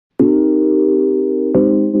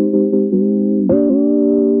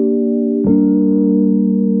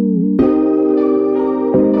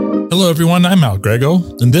Hello, everyone. I'm Al Grego,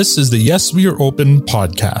 and this is the Yes, We Are Open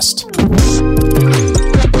podcast.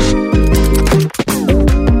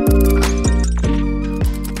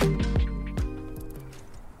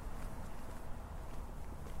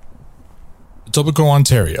 Etobicoke,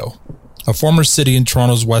 Ontario, a former city in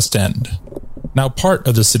Toronto's West End, now part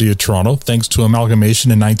of the City of Toronto thanks to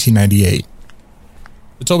amalgamation in 1998.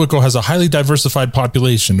 Etobicoke has a highly diversified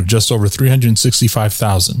population of just over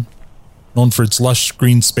 365,000, known for its lush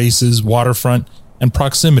green spaces, waterfront, and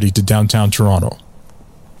proximity to downtown Toronto.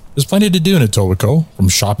 There's plenty to do in Etobicoke, from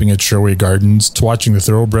shopping at Sherway Gardens to watching the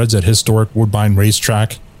thoroughbreds at historic Woodbine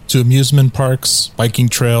Racetrack, to amusement parks, biking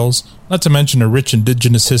trails, not to mention a rich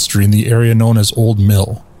indigenous history in the area known as Old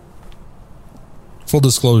Mill. Full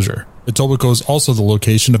disclosure, Etobicoke is also the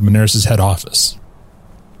location of Moneris's head office.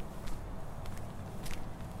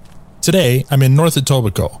 Today, I'm in North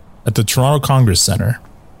Etobicoke at the Toronto Congress Centre.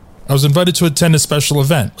 I was invited to attend a special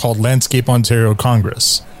event called Landscape Ontario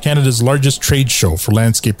Congress, Canada's largest trade show for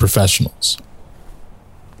landscape professionals.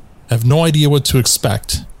 I have no idea what to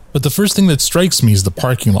expect, but the first thing that strikes me is the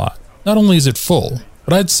parking lot. Not only is it full,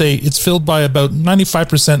 but I'd say it's filled by about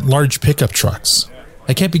 95% large pickup trucks.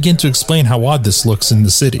 I can't begin to explain how odd this looks in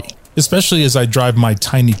the city, especially as I drive my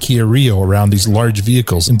tiny Kia Rio around these large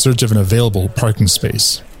vehicles in search of an available parking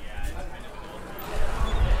space.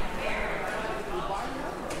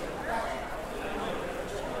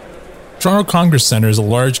 Toronto Congress Centre is a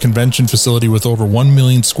large convention facility with over 1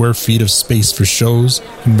 million square feet of space for shows,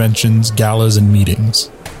 conventions, galas, and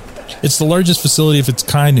meetings. It's the largest facility of its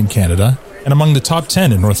kind in Canada and among the top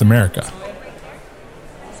 10 in North America.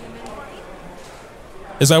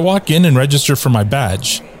 As I walk in and register for my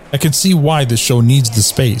badge, I can see why this show needs the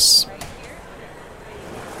space.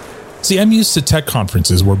 See, I'm used to tech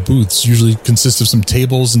conferences where booths usually consist of some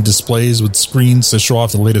tables and displays with screens to show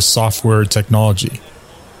off the latest software or technology.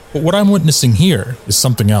 But what I'm witnessing here is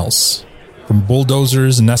something else. From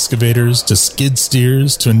bulldozers and excavators to skid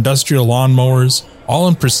steers to industrial lawnmowers, all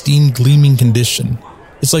in pristine, gleaming condition.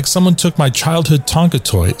 It's like someone took my childhood Tonka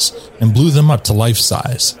toys and blew them up to life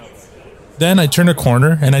size. Then I turn a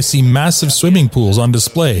corner and I see massive swimming pools on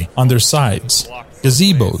display on their sides.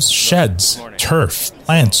 Gazebos, sheds, turf,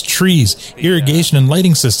 plants, trees, irrigation and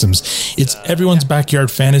lighting systems. It's everyone's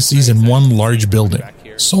backyard fantasies in one large building.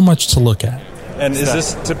 So much to look at. And is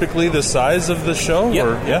this typically the size of the show? Yep.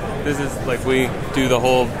 Or, yeah. This is like we do the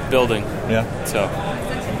whole building. Yeah. So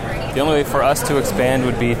the only way for us to expand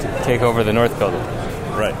would be to take over the north building.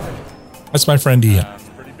 Right. That's my friend Ian.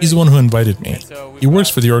 He's the one who invited me. He works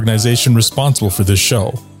for the organization responsible for this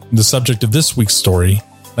show. And the subject of this week's story,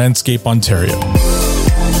 Landscape Ontario.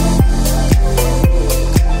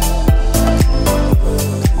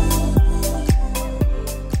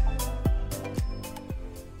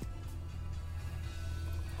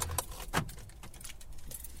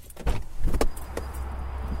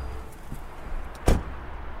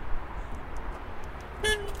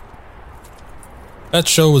 That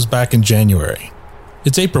show was back in January.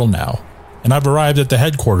 It's April now, and I've arrived at the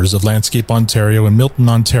headquarters of Landscape Ontario in Milton,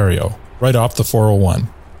 Ontario, right off the 401.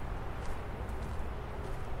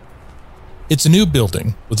 It's a new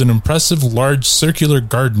building with an impressive large circular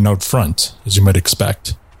garden out front, as you might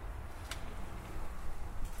expect.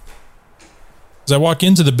 As I walk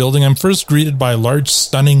into the building, I'm first greeted by a large,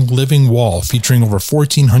 stunning, living wall featuring over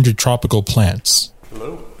 1,400 tropical plants.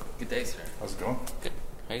 Hello. Good day, sir. How's it going? Good.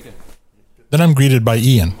 How you doing? Then I'm greeted by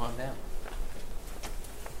Ian. Come on down.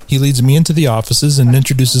 He leads me into the offices and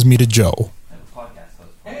introduces me to Joe.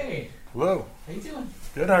 Hey. Hello. How you doing?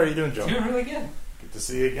 Good. How are you doing, Joe? Doing really good. Good to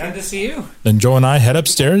see you again. Good to see you. Then Joe and I head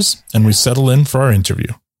upstairs and we settle in for our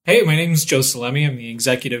interview. Hey, my name's Joe Salemi. I'm the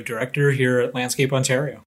executive director here at Landscape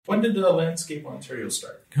Ontario. When did Landscape Ontario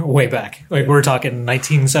start? Way back. We're talking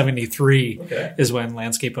 1973 Okay. is when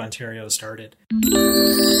Landscape Ontario started.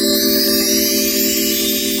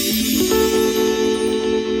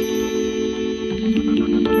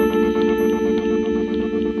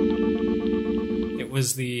 It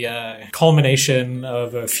was the culmination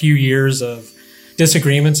of a few years of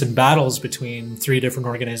disagreements and battles between three different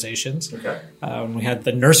organizations. Okay. We had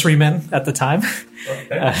the nurserymen at the time.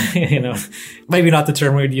 Okay. Maybe not the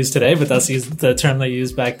term we would use today, but that's the term they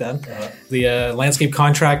used back then. Uh-huh. The landscape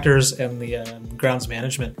contractors and the grounds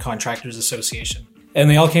management contractors association. And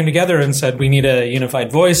they all came together and said, we need a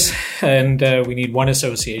unified voice and we need one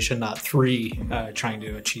association, not three, trying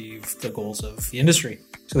to achieve the goals of the industry.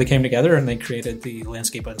 So they came together and they created the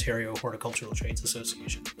Landscape Ontario Horticultural Trades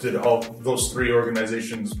Association. Did all those three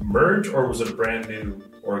organizations merge, or was it a brand new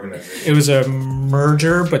organization? It was a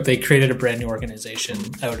merger, but they created a brand new organization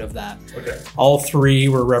out of that. Okay. All three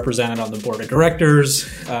were represented on the board of directors.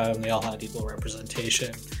 They all had equal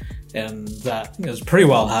representation. And that is pretty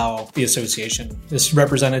well how the association is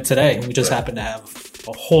represented today. We just happen to have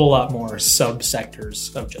a whole lot more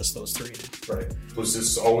subsectors of just those three. Right. Was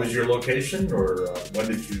this always your location, or when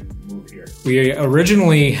did you move here? We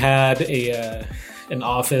originally had an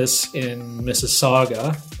office in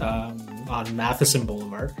Mississauga on Matheson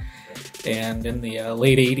Boulevard. And in the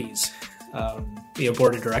late 80s, the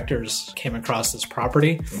board of directors came across this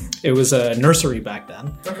property. It was a nursery back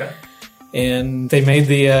then. Okay. And they made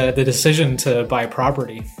the decision to buy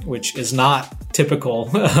property, which is not typical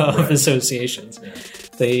of associations. Yeah.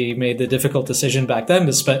 They made the difficult decision back then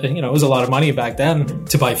to spend, it was a lot of money back then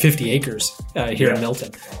to buy 50 acres here in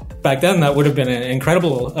Milton. Back then, that would have been an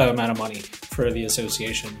incredible amount of money for the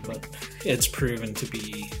association, but it's proven to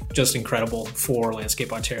be just incredible for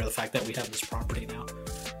Landscape Ontario, the fact that we have this property now.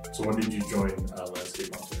 So when did you join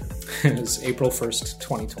Landscape Ontario? It was April 1st,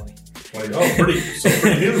 2020. Oh, pretty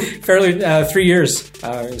new. Fairly 3 years.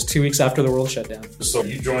 It was 2 weeks after the world shut down. So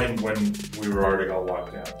you joined when we were already all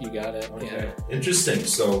locked down. You got it. Okay. Yeah. Interesting.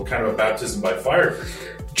 So kind of a baptism by fire for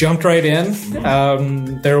sure. Jumped right in.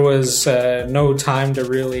 There was no time to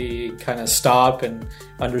really kind of stop and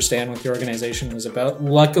understand what the organization was about.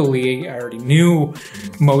 Luckily, I already knew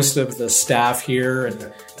most of the staff here,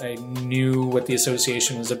 and I knew what the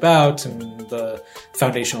association was about and the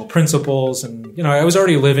foundational principles. And, I was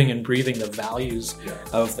already living and breathing the values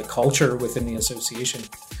of the culture within the association.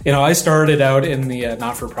 I started out in the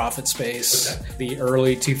not-for-profit space. The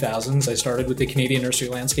early 2000s. I started with the Canadian Nursery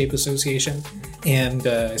Landscape Association, and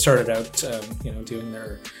I started out, doing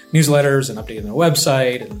their newsletters and updating their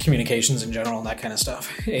website and communications in general and that kind of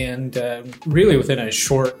stuff. And really within a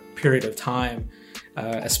short period of time,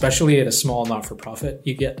 especially at a small not-for-profit,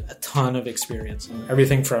 you get a ton of experience.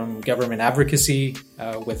 Everything from government advocacy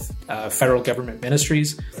with federal government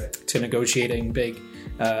ministries to negotiating big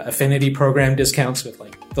affinity program discounts with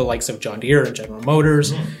the likes of John Deere and General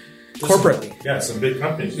Motors, corporately. Some big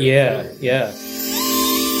companies. Yeah.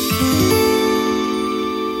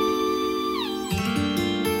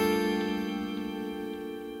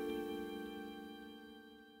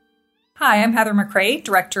 Hi, I'm Heather McRae,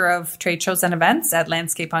 Director of Trade Shows and Events at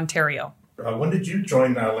Landscape Ontario. When did you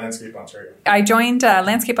join Landscape Ontario? I joined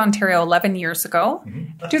Landscape Ontario 11 years ago,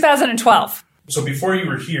 2012. So before you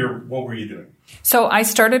were here, what were you doing? So I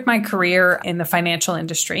started my career in the financial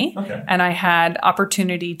industry, and I had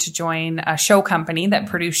opportunity to join a show company that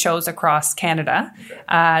produced shows across Canada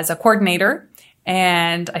as a coordinator.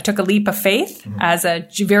 And I took a leap of faith as a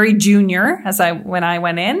very junior, when I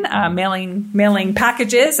went in, mailing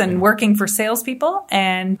packages and working for salespeople.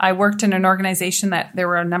 And I worked in an organization that there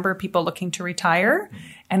were a number of people looking to retire,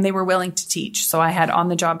 and they were willing to teach. So I had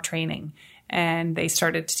on-the-job training, and they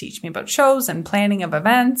started to teach me about shows and planning of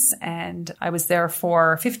events. And I was there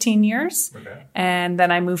for 15 years. And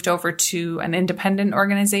then I moved over to an independent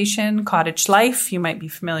organization, Cottage Life. You might be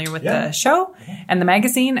familiar with the show and the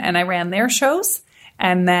magazine. And I ran their shows.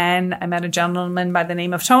 And then I met a gentleman by the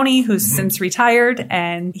name of Tony, who's since retired.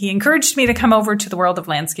 And he encouraged me to come over to the world of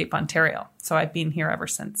Landscape Ontario. So I've been here ever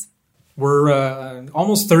since. We're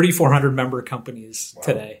almost 3,400 member companies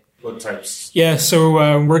today. What types? Yeah, so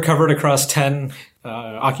we're covered across 10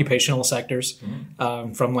 occupational sectors,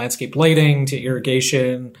 from landscape lighting to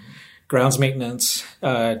irrigation, grounds maintenance,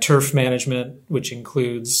 turf management, which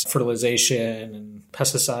includes fertilization and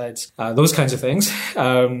pesticides, those kinds of things.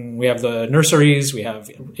 We have the nurseries, we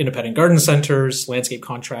have independent garden centers, landscape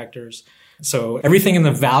contractors. So everything in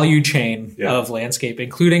the value chain of landscape,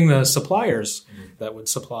 including the suppliers that would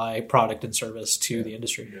supply product and service to the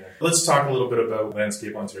industry. Let's talk a little bit about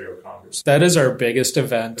Landscape Ontario Congress. That is our biggest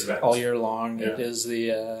event all year long. It is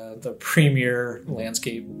the premier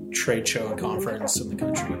landscape trade show and conference in the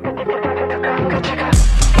country.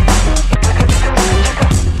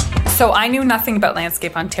 So I knew nothing about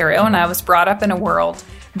Landscape Ontario, and I was brought up in a world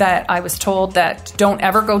that I was told that don't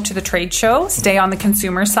ever go to the trade show, stay on the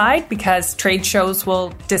consumer side, because trade shows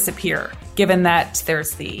will disappear, given that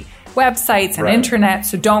there's the websites and internet,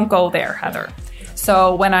 so don't go there, Heather.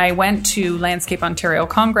 So when I went to Landscape Ontario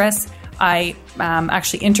Congress, I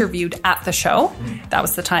actually interviewed at the show. That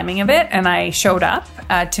was the timing of it. And I showed up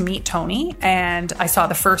to meet Tony, and I saw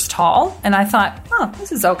the first hall, and I thought, oh,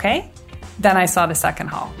 this is okay. Then I saw the second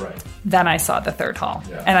hall. Right. Then I saw the third hall.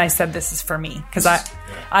 Yeah. And I said, this is for me. Because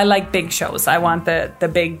I like big shows. I want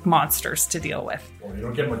the big monsters to deal with. Well, you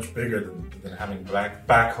don't get much bigger than having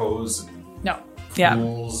backhoes and No. Yeah.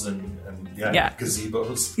 pools and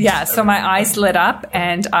gazebos. Yeah, so my eyes lit up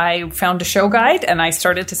and I found a show guide and I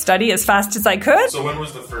started to study as fast as I could. So when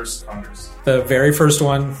was the first Congress? The very first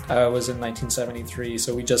one was in 1973,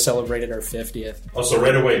 so we just celebrated our 50th. Oh, so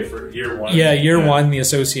right away for year one. Yeah, year one, the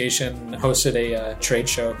association hosted a trade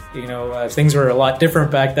show. You know, things were a lot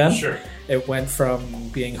different back then. Sure. It went from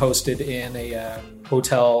being hosted in a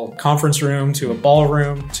hotel conference room to a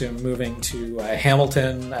ballroom to moving to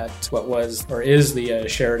Hamilton at what was or is the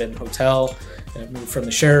Sheraton Hotel. And it moved from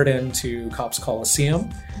the Sheraton to Copps Coliseum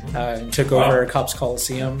and took over Copps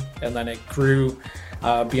Coliseum. And then it grew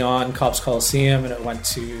beyond Copps Coliseum and it went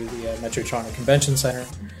to the Metro Toronto Convention Centre.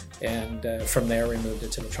 And from there, we moved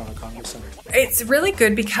it to the Toronto Congress Centre. It's really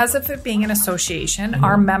good because of it being an association.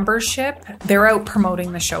 Our membership, they're out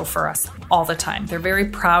promoting the show for us all the time. They're very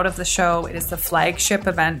proud of the show. It is the flagship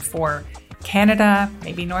event for Canada,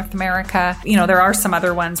 maybe North America. You know, there are some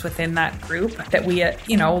other ones within that group that we,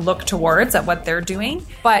 look towards at what they're doing.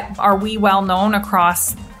 But are we well known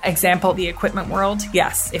across, example, the equipment world?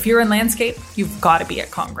 Yes. If you're in landscape, you've got to be at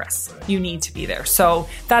Congress. You need to be there. So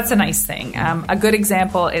that's a nice thing. A good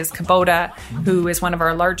example is Kubota, who is one of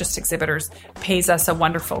our largest exhibitors, pays us a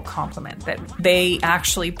wonderful compliment that they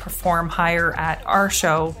actually perform higher at our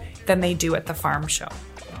show than they do at the farm show.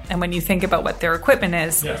 And when you think about what their equipment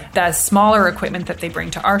is, the smaller equipment that they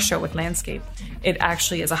bring to our show with landscape, it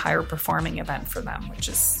actually is a higher performing event for them, which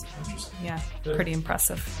is, pretty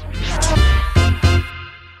impressive.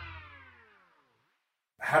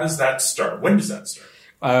 How does that start? When does that start?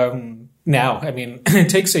 Now, I mean, it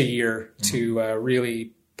takes a year to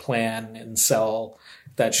really plan and sell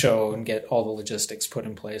that show and get all the logistics put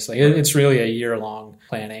in place. Like it's really a year-long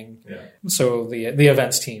planning. Yeah. So the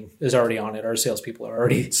events team is already on it. Our salespeople are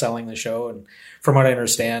already selling the show, and from what I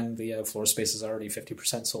understand, the floor space is already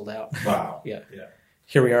 50% sold out. Wow. Yeah.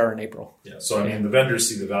 Here we are in April. Yeah. So I mean, the vendors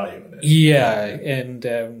see the value in it. Yeah,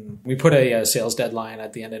 and we put a sales deadline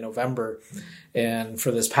at the end of November, and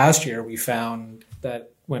for this past year, we found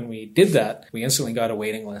that when we did that, we instantly got a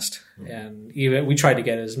waiting list, and even we tried to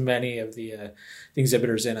get as many of the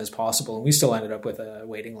exhibitors in as possible, and we still ended up with a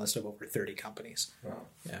waiting list of over 30 companies. Wow.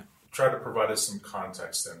 Yeah. Try to provide us some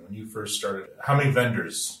context then. When you first started, how many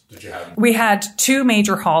vendors did you have? We had 2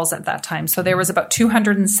 major halls at that time, so there was about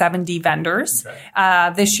 270 vendors.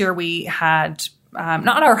 Okay. This year we had,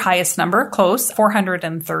 not our highest number, close,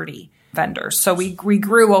 430 vendors. So we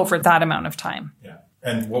grew over that amount of time. Yeah.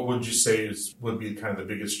 And what would you say would be kind of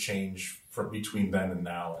the biggest change from between then and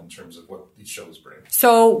now in terms of what these shows bring?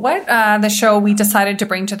 So what the show we decided to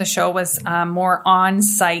bring to the show was more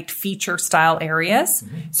on-site feature-style areas.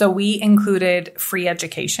 Mm-hmm. So we included free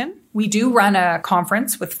education. We do run a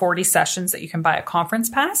conference with 40 sessions that you can buy a conference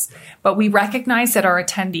pass, but we recognize that our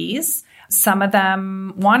attendees, some of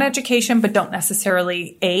them want education, but don't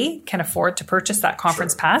necessarily, A, can afford to purchase that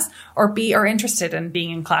conference pass, or B, are interested in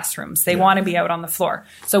being in classrooms. They want to be out on the floor.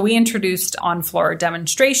 So we introduced on-floor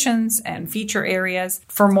demonstrations and feature areas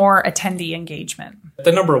for more attendee engagement.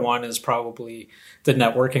 The number one is probably the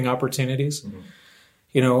networking opportunities. Mm-hmm.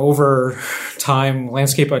 You know, over time,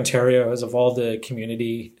 Landscape Ontario has evolved a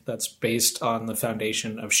community that's based on the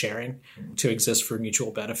foundation of sharing to exist for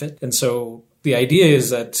mutual benefit. And so the idea is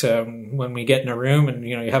that when we get in a room and,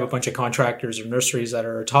 you have a bunch of contractors or nurseries that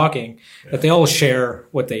are talking, that they all share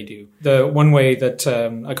what they do. The one way that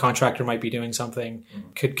a contractor might be doing something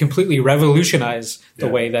could completely revolutionize the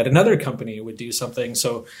way that another company would do something.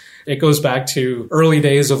 So it goes back to early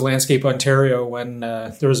days of Landscape Ontario when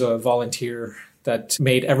there was a volunteer that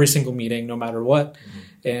made every single meeting, no matter what.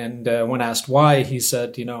 Mm-hmm. And when asked why, he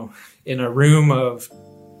said, in a room of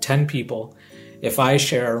 10 people, if I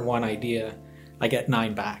share one idea, I get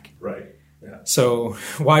 9 back. Right. Yeah. So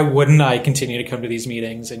why wouldn't I continue to come to these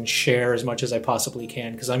meetings and share as much as I possibly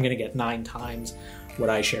can? Because I'm going to get 9 times what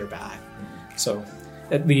I share back. Mm-hmm. So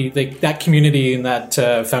that community and that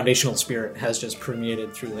foundational spirit has just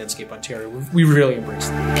permeated through Landscape Ontario. We really embrace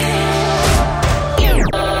that.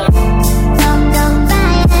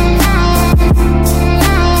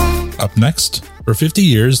 Up next, for 50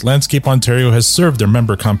 years, Landscape Ontario has served their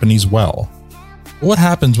member companies well. But what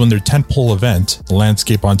happens when their tentpole event, the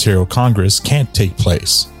Landscape Ontario Congress, can't take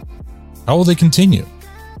place? How will they continue?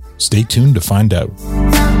 Stay tuned to find out.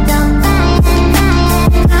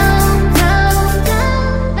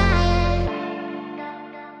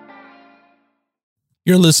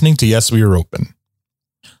 You're listening to Yes, We Are Open.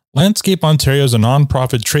 Landscape Ontario is a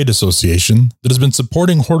non-profit trade association that has been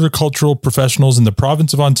supporting horticultural professionals in the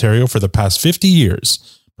province of Ontario for the past 50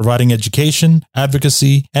 years, providing education,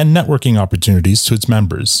 advocacy, and networking opportunities to its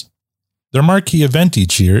members. Their marquee event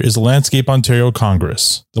each year is the Landscape Ontario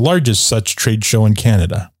Congress, the largest such trade show in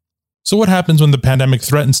Canada. So what happens when the pandemic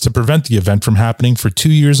threatens to prevent the event from happening for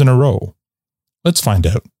 2 years in a row? Let's find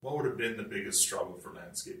out. What would have been the biggest struggle for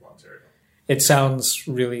Landscape Ontario? It sounds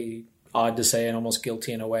really odd to say and almost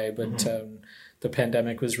guilty in a way, but the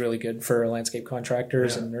pandemic was really good for landscape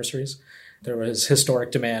contractors and nurseries. There was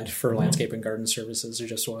historic demand for landscape and garden services. There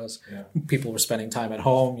just was. Yeah. People were spending time at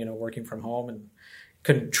home, working from home, and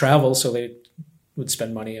couldn't travel, so they would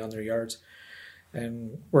spend money on their yards.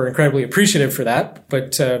 And we're incredibly appreciative for that,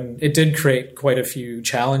 but it did create quite a few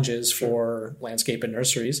challenges for landscape and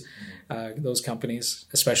nurseries, those companies,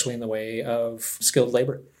 especially in the way of skilled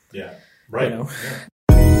labor. Yeah, right. Yeah.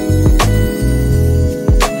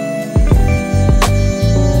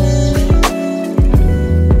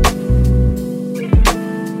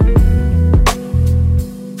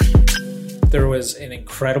 There was an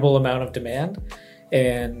incredible amount of demand.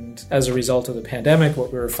 And as a result of the pandemic,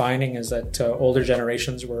 what we were finding is that older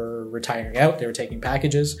generations were retiring out. They were taking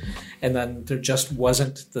packages. And then there just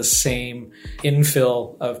wasn't the same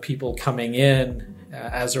infill of people coming in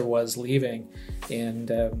as there was leaving.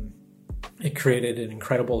 And it created an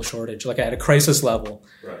incredible shortage. Like at a crisis level,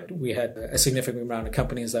 we had a significant amount of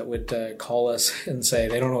companies that would call us and say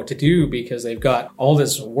they don't know what to do because they've got all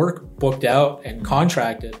this work booked out and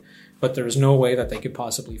contracted, but there was no way that they could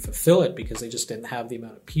possibly fulfill it because they just didn't have the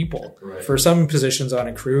amount of people. Right. For some positions on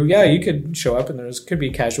a crew, you could show up and there could be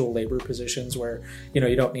casual labor positions where,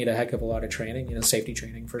 you don't need a heck of a lot of training, safety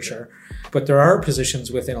training for sure. But there are positions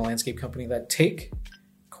within a landscape company that take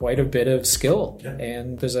quite a bit of skill. Yeah.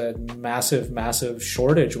 And there's a massive, massive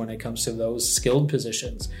shortage when it comes to those skilled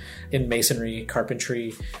positions in masonry,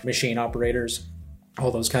 carpentry, machine operators, all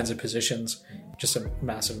those kinds of positions. Just a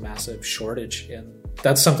massive, massive shortage. And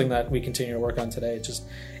that's something that we continue to work on today. It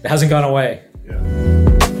hasn't gone away. Yeah.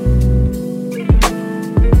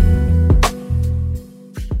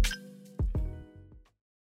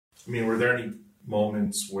 I mean, were there any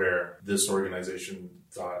moments where this organization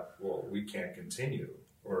thought, well, we can't continue?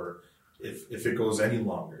 Or if it goes any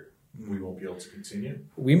longer, we won't be able to continue?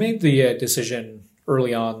 We made the decision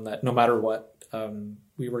early on that no matter what,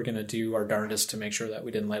 we were going to do our darndest to make sure that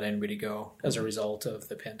we didn't let anybody go as a result of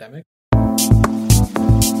the pandemic.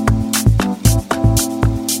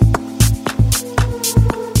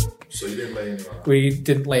 So you didn't lay anyone off? We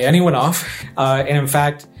didn't lay anyone off. And in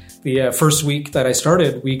fact, the first week that I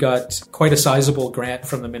started, we got quite a sizable grant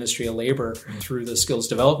from the Ministry of Labor through the Skills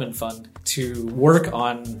Development Fund to work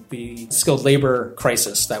on the skilled labor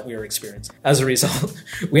crisis that we were experiencing. As a result,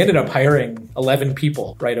 we ended up hiring 11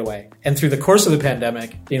 people right away. And through the course of the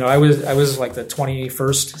pandemic, I was like the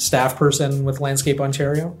 21st staff person with Landscape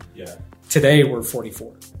Ontario. Yeah. Today, we're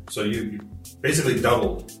 44. So you basically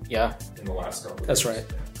doubled. Yeah. In the last couple of That's years. right.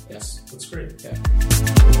 Yes. That's great. Yeah.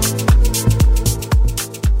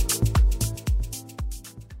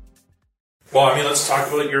 Well, I mean, let's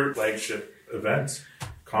talk about your flagship event,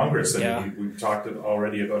 Congress. I mean, we've talked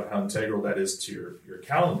already about how integral that is to your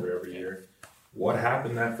calendar every year. What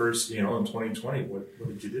happened that first, in 2020? What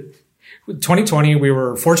did you do? 2020, we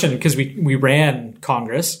were fortunate because we ran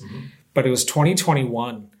Congress, but it was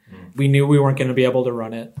 2021. We knew we weren't going to be able to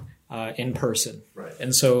run it in person. Right.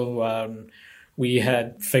 And so we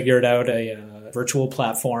had figured out a virtual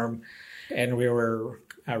platform, and we were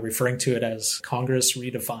referring to it as Congress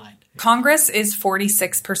Redefined. Congress is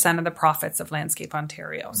 46% of the profits of Landscape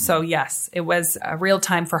Ontario. So yes, it was a real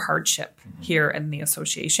time for hardship here in the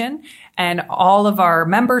association. And all of our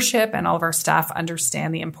membership and all of our staff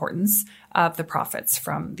understand the importance of the profits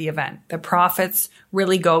from the event. The profits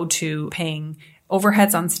really go to paying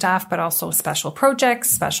overheads on staff, but also special projects,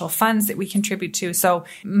 special funds that we contribute to. So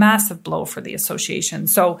massive blow for the association.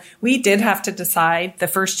 So we did have to decide the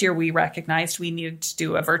first year we recognized we needed to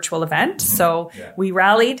do a virtual event. So we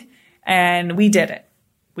rallied and we did it.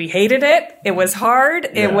 We hated it. It was hard.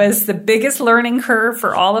 Yeah. It was the biggest learning curve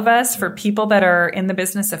for all of us, for people that are in the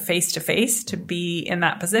business of face-to-face to be in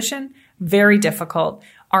that position. Very difficult.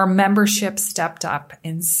 Our membership stepped up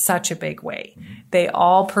in such a big way. They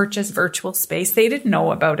all purchased virtual space. They didn't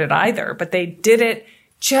know about it either, but they did it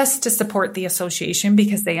just to support the association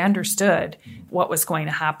because they understood what was going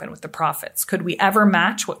to happen with the profits. Could we ever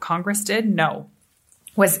match what Congress did? No.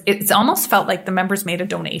 It's almost felt like the members made a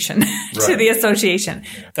donation to the association.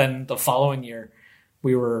 Then the following year,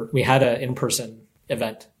 we had an in-person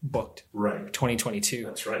event booked. Right. 2022.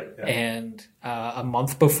 That's right. Yeah. And a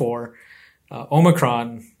month before,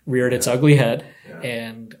 Omicron reared its ugly head,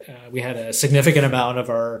 and we had a significant amount of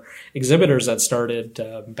our exhibitors that started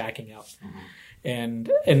backing out.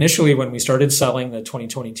 And initially, when we started selling the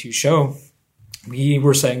 2022 show, we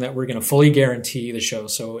were saying that we're going to fully guarantee the show.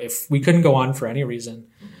 So if we couldn't go on for any reason,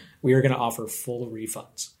 we were going to offer full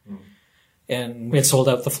refunds. And it sold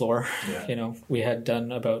out the floor. We had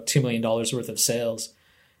done about $2 million worth of sales,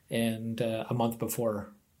 and a month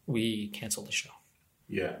before we canceled the show.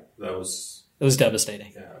 Yeah, it was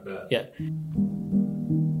devastating. Yeah, I bet. Yeah.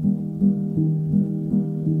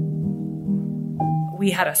 We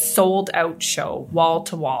had a sold out show, wall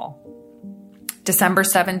to wall. December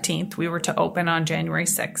 17th, we were to open on January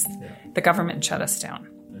 6th. The government shut us down.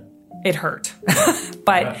 It hurt,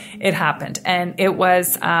 but it happened. And it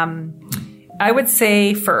was, I would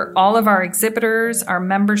say, for all of our exhibitors, our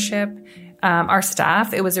membership, our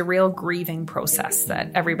staff, it was a real grieving process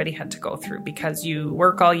that everybody had to go through, because you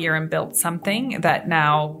work all year and build something that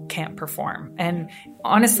now can't perform. And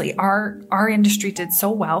honestly, our industry did so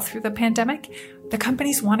well through the pandemic. The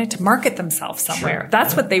companies wanted to market themselves somewhere.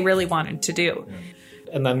 That's what they really wanted to do.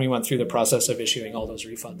 And then we went through the process of issuing all those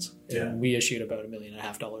refunds. And we issued about $1.5 million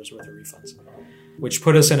worth of refunds, which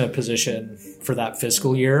put us in a position for that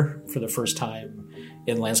fiscal year. For the first time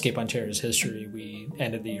in Landscape Ontario's history, we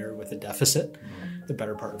ended the year with a deficit, the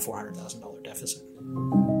better part of $400,000 deficit.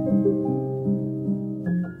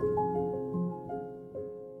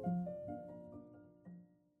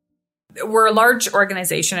 We're a large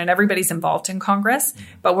organization and everybody's involved in Congress,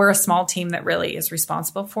 but we're a small team that really is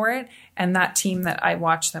responsible for it. And that team that I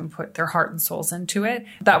watched them put their heart and souls into it,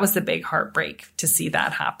 that was the big heartbreak to see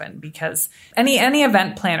that happen, because any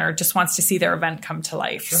event planner just wants to see their event come to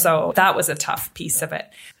life. So that was a tough piece of it.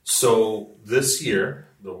 So this year,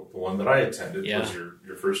 the one that I attended was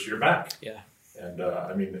your first year back. Yeah. And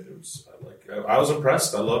it was I was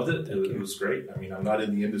impressed. I loved it. It was great. I mean, I'm not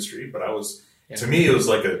in the industry, but to me, it was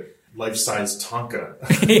like a life-size Tonka.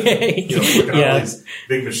 Looking at all these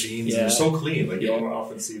big machines. And they're so clean. Like, you don't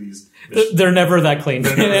often see these machines. They're never that clean,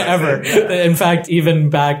 ever. In fact, even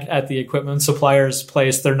back at the equipment supplier's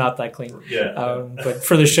place, they're not that clean. But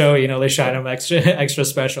for the show, they shine them extra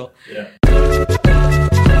special. Yeah.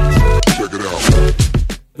 Check it out.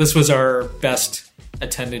 This was our best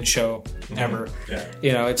attended show ever.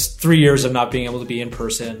 Yeah. It's 3 years of not being able to be in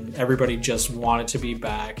person. Everybody just wanted to be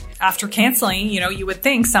back. After canceling, you would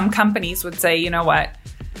think some companies would say, you know what,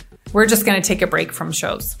 we're just going to take a break from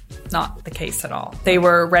shows. Not the case at all. They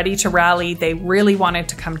were ready to rally. They really wanted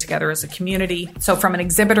to come together as a community. So from an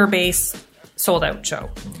exhibitor base, sold out show.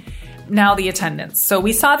 Now the attendance. So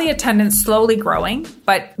we saw the attendance slowly growing,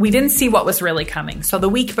 but we didn't see what was really coming. So the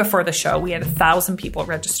week before the show, we had 1,000 people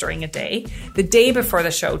registering a day. The day before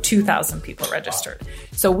the show, 2,000 people registered.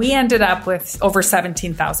 So we ended up with over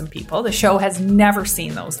 17,000 people. The show has never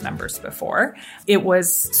seen those numbers before. It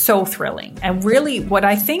was so thrilling. And really what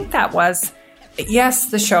I think that was, yes,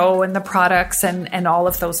 the show and the products and all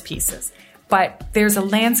of those pieces. But there's a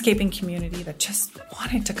landscaping community that just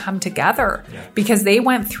wanted to come together because they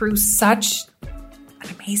went through such an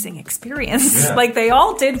amazing experience. Like, they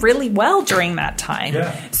all did really well during that time.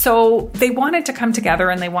 So they wanted to come together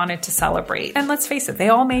and they wanted to celebrate. And let's face it, they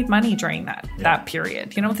all made money during that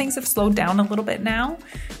period. Things have slowed down a little bit now,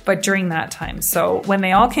 but during that time. So when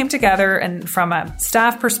they all came together, and from a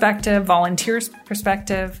staff perspective, volunteers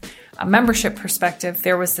perspective, a membership perspective,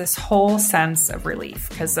 there was this whole sense of relief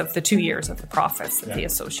because of the 2 years of the profits that the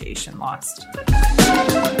association lost.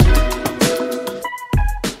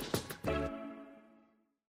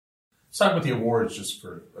 Let's talk about the awards just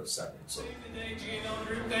for a second. So.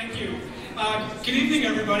 Thank you. Good evening,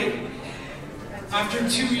 everybody. After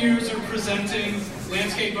 2 years of presenting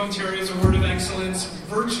Landscape Ontario's Award of Excellence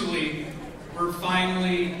virtually, we're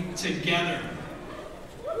finally together.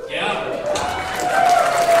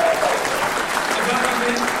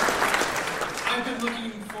 I've been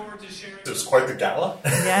looking forward to sharing. It was quite the gala.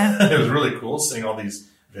 Yeah. It was really cool seeing all these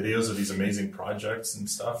videos of these amazing projects and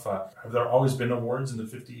stuff. Have there always been awards in the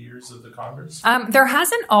 50 years of the Congress? There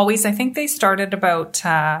hasn't always. I think they started about,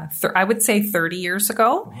 I would say 30 years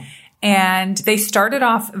ago. And they started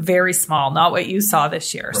off very small, not what you saw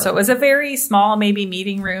this year. Right. So it was a very small, maybe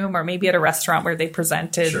meeting room or maybe at a restaurant where they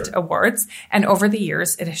presented awards. And over the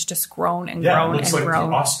years, it has just grown and grown and like grown.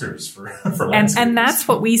 The Oscars for landscaping. And that's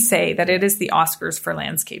what we say, that it is the Oscars for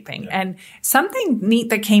landscaping. Yeah. And something neat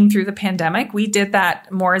that came through the pandemic, we did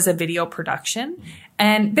that more as a video production.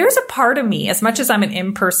 And there's a part of me, as much as I'm an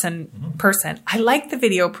in-person person, I like the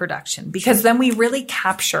video production because then we really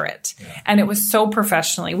capture it. Yeah. And it was so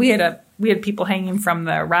professionally. We had people hanging from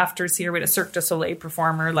the rafters here. We had a Cirque du Soleil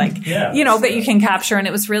performer, that you can capture. And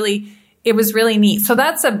it was really, it was really neat. So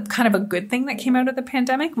that's a kind of a good thing that came out of the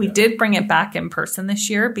pandemic. We did bring it back in person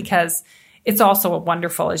this year because it's also a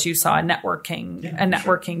wonderful, as you saw, a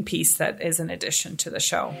networking piece that is an addition to the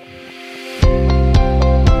show.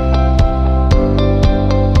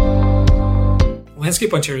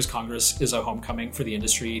 Landscape Ontario's Congress is a homecoming for the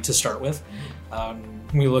industry to start with.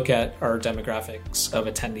 We look at our demographics of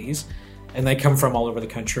attendees, and they come from all over the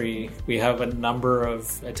country. We have a number of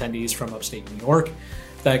attendees from upstate New York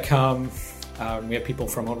that come. We have people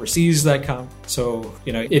from overseas that come. So,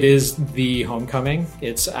 it is the homecoming.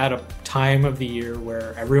 It's at a time of the year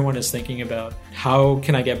where everyone is thinking about how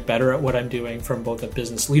can I get better at what I'm doing from both a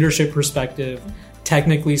business leadership perspective,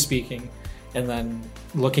 technically speaking, and then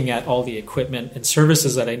looking at all the equipment and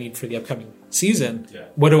services that I need for the upcoming season. Yeah.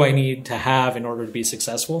 What do I need to have in order to be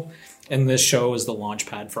successful? And this show is the launch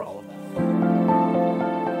pad for all of that.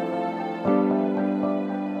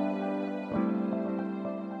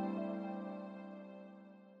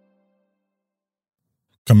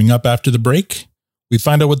 Coming up after the break, we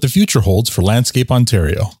find out what the future holds for Landscape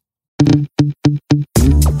Ontario.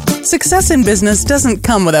 Success in business doesn't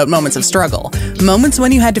come without moments of struggle. Moments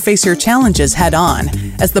when you had to face your challenges head on.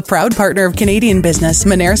 As the proud partner of Canadian Business,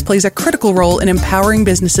 Moneris plays a critical role in empowering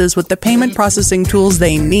businesses with the payment processing tools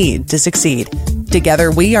they need to succeed.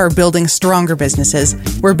 Together, we are building stronger businesses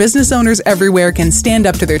where business owners everywhere can stand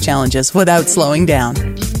up to their challenges without slowing down.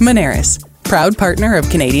 Moneris, proud partner of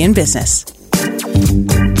Canadian Business.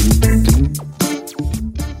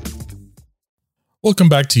 Welcome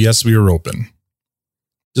back to Yes, We Are Open.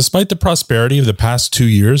 Despite the prosperity of the past 2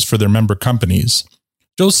 years for their member companies,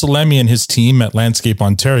 Joe Salemi and his team at Landscape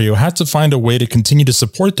Ontario had to find a way to continue to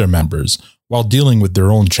support their members while dealing with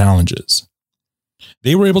their own challenges.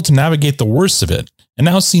 They were able to navigate the worst of it and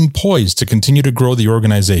now seem poised to continue to grow the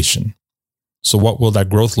organization. So what will that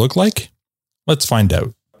growth look like? Let's find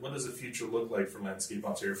out. What does the future look like for Landscape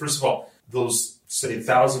Ontario? First of all, those, say,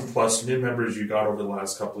 1,000 plus new members you got over the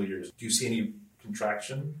last couple of years, do you see any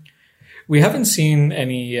contraction? We haven't seen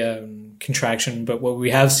any contraction, but what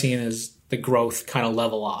we have seen is the growth kind of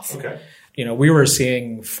level off. Okay. We were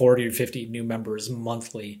seeing 40 or 50 new members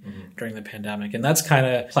monthly during the pandemic, and that's kind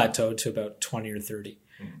of plateaued to about 20 or 30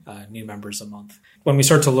 new members a month. When we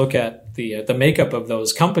start to look at the makeup of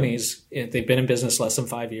those companies, they've been in business less than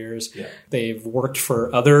 5 years. Yeah. They've worked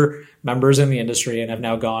for other members in the industry and have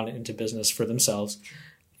now gone into business for themselves.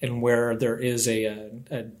 And where there is a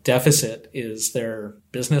deficit is their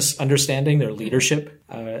business understanding, their leadership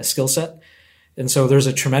skill set. And so there's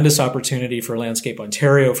a tremendous opportunity for Landscape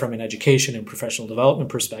Ontario from an education and professional development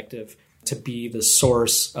perspective to be the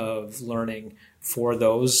source of learning for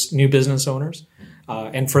those new business owners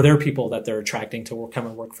and for their people that they're attracting to come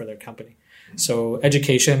and work for their company. So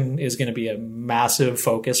education is going to be a massive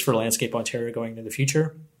focus for Landscape Ontario going into the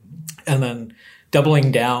future. And then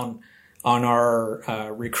doubling down on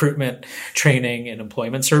our recruitment, training, and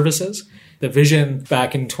employment services. The vision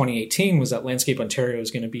back in 2018 was that Landscape Ontario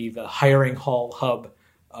is going to be the hiring hall hub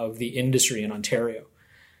of the industry in Ontario.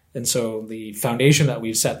 And so the foundation that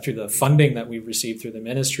we've set through the funding that we've received through the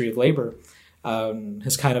Ministry of Labour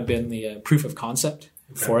has kind of been the proof of concept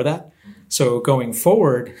for that. So going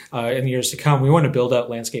forward in the years to come, we want to build out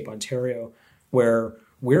Landscape Ontario where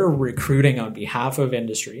we're recruiting on behalf of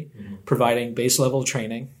industry, providing base level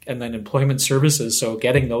training, and then employment services. So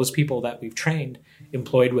getting those people that we've trained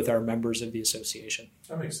employed with our members of the association.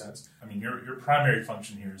 That makes sense. I mean, your primary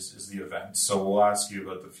function here is the event. So we'll ask you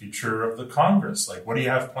about the future of the Congress. Like, what do you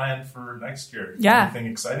have planned for next year? Yeah. Anything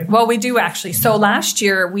exciting? Well, we do actually. So last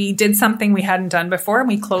year we did something we hadn't done before, and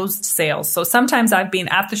we closed sales. So sometimes I've been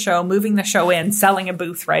at the show, moving the show in, selling a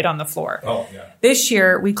booth right on the floor. Oh, yeah. This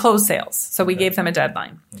year we closed sales. So we gave them a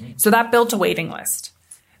deadline. So that built a waiting list.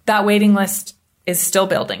 That waiting list is still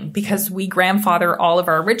building because we grandfather all of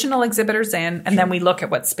our original exhibitors in, and then we look at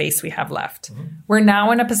what space we have left. We're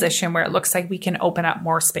now in a position where it looks like we can open up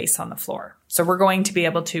more space on the floor. So we're going to be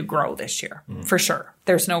able to grow this year for sure.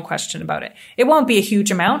 There's no question about it. It won't be a huge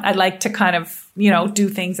amount. I'd like to kind of, do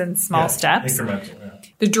things in small steps. Incremental, yeah.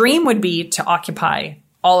 The dream would be to occupy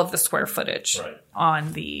all of the square footage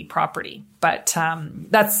on the property. But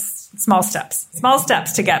that's small steps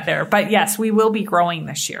to get there. But yes, we will be growing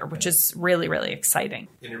this year, which is really, really exciting.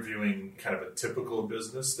 Interviewing kind of a typical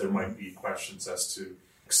business, there might be questions as to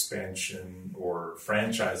expansion or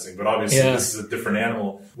franchising, but obviously this is a different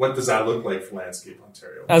animal. What does that look like for Landscape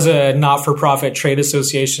Ontario? As a not-for-profit trade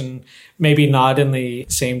association, maybe not in the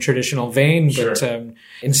same traditional vein, but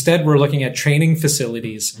instead we're looking at training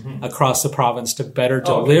facilities across the province to better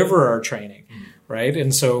deliver our training. right?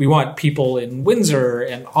 And so we want people in Windsor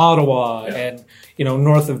and Ottawa and,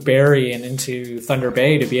 north of Barrie and into Thunder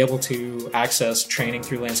Bay to be able to access training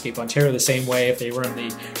through Landscape Ontario the same way if they were in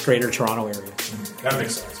the Greater Toronto area. That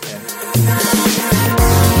makes sense, man.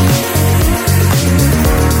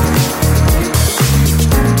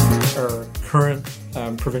 Our current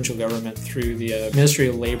provincial government, through the Ministry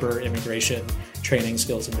of Labour, Immigration, Training,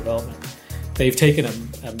 Skills and Development, they've taken a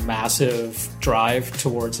massive drive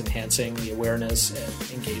towards enhancing the awareness and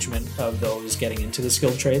engagement of those getting into the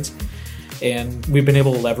skilled trades. And we've been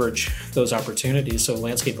able to leverage those opportunities. So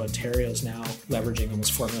Landscape Ontario is now leveraging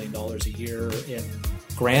almost $4 million a year in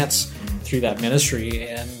grants through that ministry.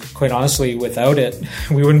 And quite honestly, without it,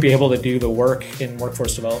 we wouldn't be able to do the work in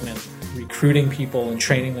workforce development, recruiting people and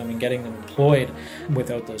training them and getting them employed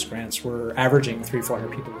without those grants. We're averaging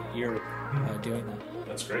 300-400 people a year doing that.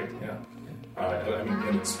 That's great, yeah.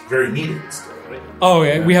 And it's very needed still, right? Oh,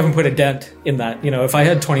 yeah, we haven't put a dent in that. If I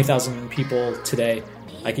had 20,000 people today,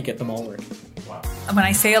 I could get them all working. Wow. When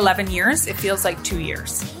I say 11 years, it feels like 2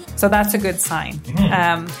 years. So that's a good sign.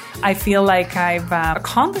 I feel like I've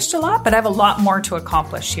accomplished a lot, but I have a lot more to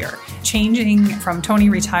accomplish here. Changing from Tony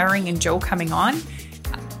retiring and Joe coming on,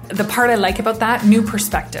 the part I like about that, new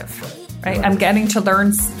perspective. Right? I'm getting to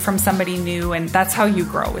learn from somebody new, and that's how you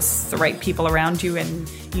grow, is the right people around you, and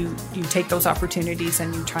you take those opportunities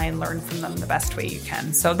and you try and learn from them the best way you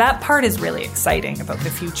can. So that part is really exciting about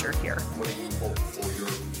the future here. What do you hope for your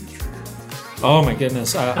future? Oh my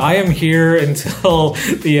goodness. I am here until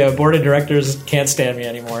the board of directors can't stand me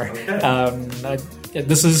anymore.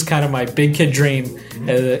 This is kind of my big kid dream,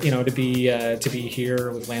 to be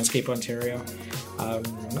here with Landscape Ontario.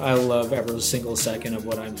 I love every single second of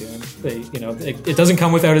what I'm doing. It doesn't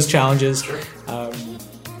come without its challenges.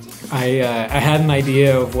 I had an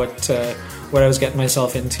idea of what I was getting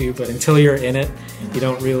myself into, but until you're in it, you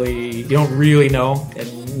don't really know.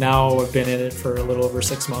 And now I've been in it for a little over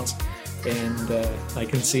 6 months, and I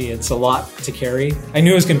can see it's a lot to carry. I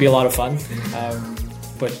knew it was going to be a lot of fun.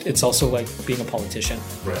 But it's also like being a politician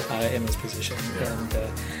in this position. Yeah. And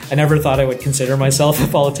I never thought I would consider myself a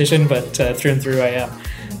politician, but through and through I am.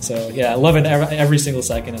 So yeah, I love it every single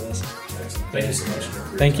second of this. Thank you so much.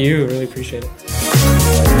 Thank you. Really appreciate it.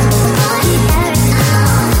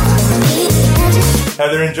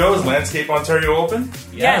 Heather and Joe, is Landscape Ontario open?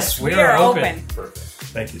 Yes, we are open. Perfect.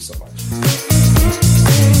 Thank you so much.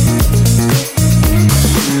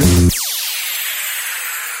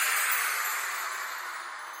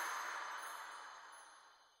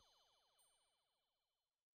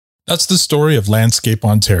 That's the story of Landscape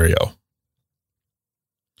Ontario.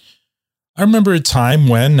 I remember a time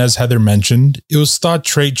when, as Heather mentioned, it was thought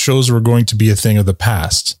trade shows were going to be a thing of the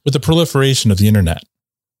past with the proliferation of the internet.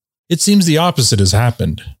 It seems the opposite has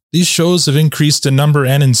happened. These shows have increased in number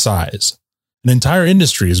and in size. An entire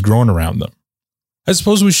industry has grown around them. I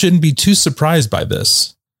suppose we shouldn't be too surprised by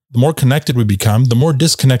this. The more connected we become, the more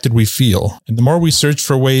disconnected we feel, and the more we search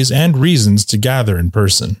for ways and reasons to gather in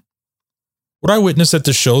person. What I witnessed at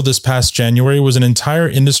the show this past January was an entire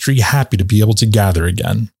industry happy to be able to gather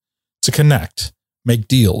again, to connect, make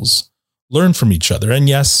deals, learn from each other, and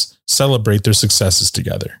yes, celebrate their successes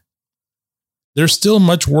together. There's still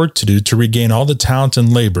much work to do to regain all the talent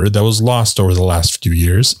and labor that was lost over the last few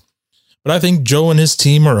years, but I think Joe and his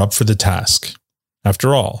team are up for the task.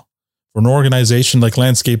 After all, for an organization like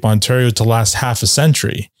Landscape Ontario to last half a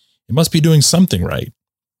century, it must be doing something right.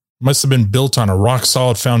 It must have been built on a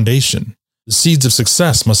rock-solid foundation. The seeds of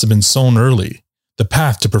success must have been sown early, the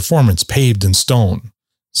path to performance paved in stone.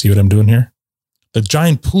 See what I'm doing here? The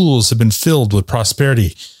giant pools have been filled with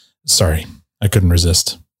prosperity. Sorry, I couldn't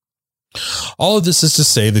resist. All of this is to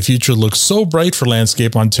say the future looks so bright for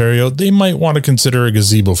Landscape Ontario, they might want to consider a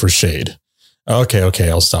gazebo for shade. Okay,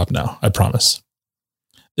 I'll stop now, I promise.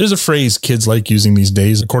 There's a phrase kids like using these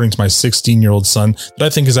days, according to my 16-year-old son, that I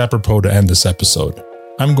think is apropos to end this episode.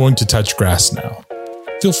 I'm going to touch grass now.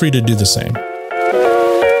 Feel free to do the same.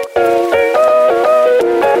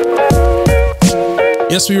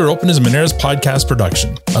 Yes, We Are Open is Moneera's podcast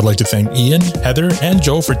production. I'd like to thank Ian, Heather, and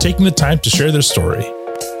Joe for taking the time to share their story.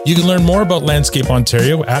 You can learn more about Landscape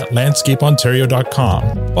Ontario at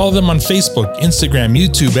landscapeontario.com. Follow them on Facebook, Instagram,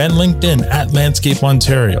 YouTube, and LinkedIn at Landscape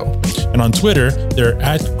Ontario. And on Twitter, they're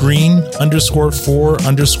at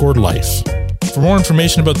green_for_life. For more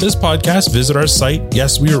information about this podcast, visit our site,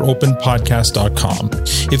 yesweareopenpodcast.com.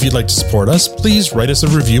 If you'd like to support us, please write us a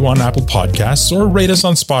review on Apple Podcasts or rate us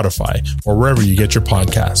on Spotify or wherever you get your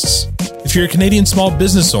podcasts. If you're a Canadian small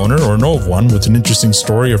business owner or know of one with an interesting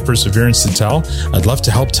story of perseverance to tell, I'd love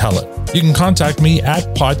to help tell it. You can contact me at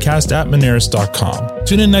podcast@moneris.com.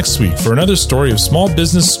 Tune in next week for another story of small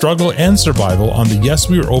business struggle and survival on the Yes,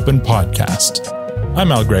 We Are Open podcast.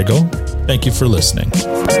 I'm Al Grego. Thank you for listening.